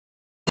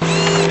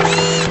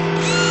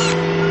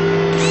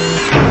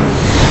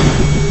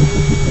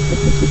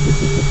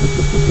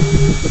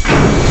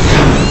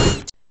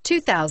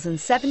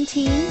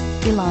2017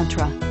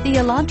 Elantra. The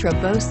Elantra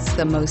boasts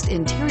the most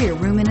interior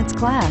room in its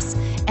class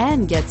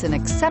and gets an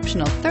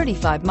exceptional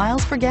 35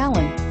 miles per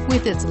gallon.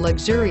 With its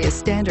luxurious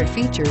standard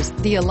features,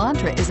 the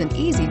Elantra is an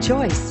easy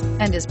choice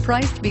and is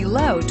priced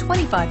below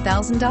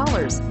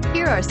 $25,000.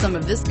 Here are some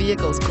of this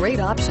vehicle's great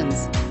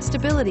options: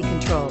 stability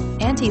control,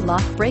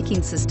 anti-lock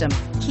braking system,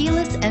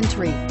 keyless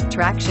entry,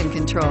 traction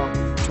control,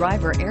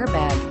 driver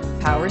airbag,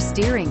 power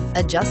steering,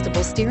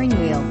 adjustable steering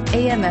wheel,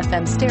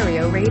 AM/FM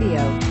stereo radio,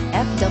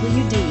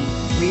 FWD,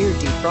 rear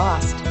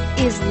defrost.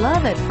 Is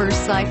love at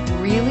first sight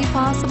really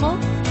possible?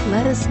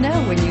 Let us know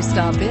when you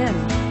stop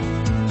in.